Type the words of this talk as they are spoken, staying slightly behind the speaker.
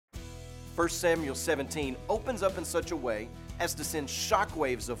1 Samuel 17 opens up in such a way as to send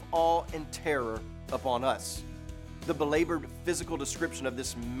shockwaves of awe and terror upon us. The belabored physical description of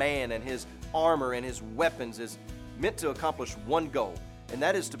this man and his armor and his weapons is meant to accomplish one goal, and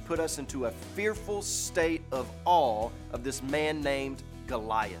that is to put us into a fearful state of awe of this man named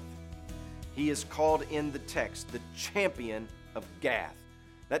Goliath. He is called in the text the champion of Gath.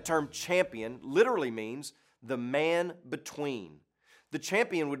 That term champion literally means the man between. The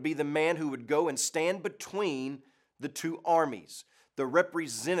champion would be the man who would go and stand between the two armies, the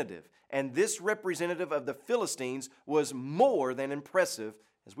representative. And this representative of the Philistines was more than impressive,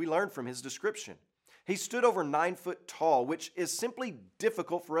 as we learned from his description. He stood over 9 foot tall, which is simply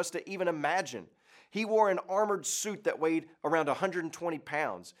difficult for us to even imagine. He wore an armored suit that weighed around 120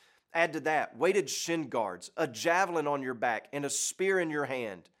 pounds. Add to that weighted shin guards, a javelin on your back, and a spear in your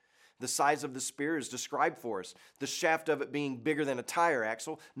hand. The size of the spear is described for us, the shaft of it being bigger than a tire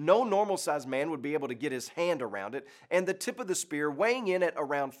axle. No normal-sized man would be able to get his hand around it, and the tip of the spear weighing in at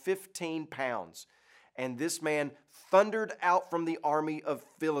around 15 pounds. And this man thundered out from the army of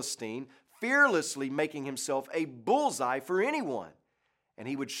Philistine, fearlessly making himself a bullseye for anyone. And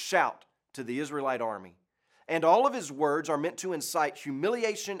he would shout to the Israelite army. And all of his words are meant to incite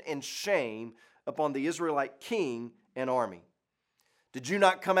humiliation and shame upon the Israelite king and army. Did you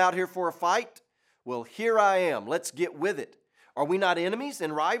not come out here for a fight? Well, here I am. Let's get with it. Are we not enemies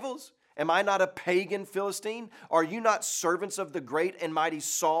and rivals? Am I not a pagan Philistine? Are you not servants of the great and mighty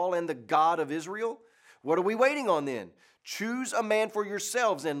Saul and the God of Israel? What are we waiting on then? Choose a man for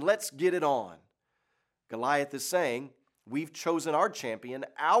yourselves and let's get it on. Goliath is saying, we've chosen our champion,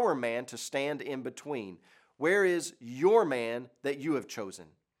 our man to stand in between. Where is your man that you have chosen?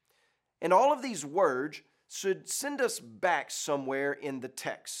 And all of these words should send us back somewhere in the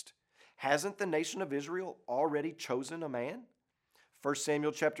text. Hasn't the nation of Israel already chosen a man? 1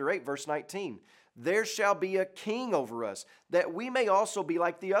 Samuel chapter 8, verse 19. There shall be a king over us, that we may also be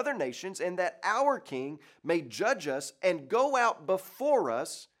like the other nations, and that our king may judge us and go out before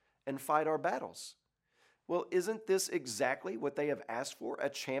us and fight our battles. Well, isn't this exactly what they have asked for? A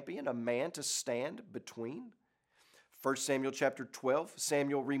champion, a man to stand between? 1 Samuel chapter 12,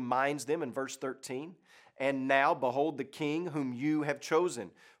 Samuel reminds them in verse 13, and now, behold, the king whom you have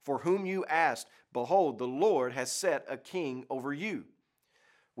chosen, for whom you asked, behold, the Lord has set a king over you.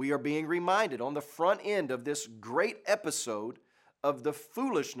 We are being reminded on the front end of this great episode of the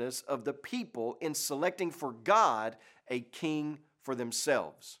foolishness of the people in selecting for God a king for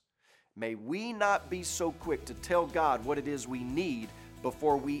themselves. May we not be so quick to tell God what it is we need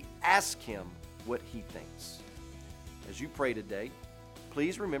before we ask Him what He thinks. As you pray today,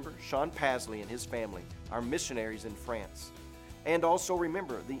 please remember Sean Pasley and his family, our missionaries in France. And also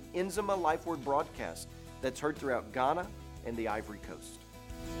remember the Inzima Life Word broadcast that's heard throughout Ghana and the Ivory Coast.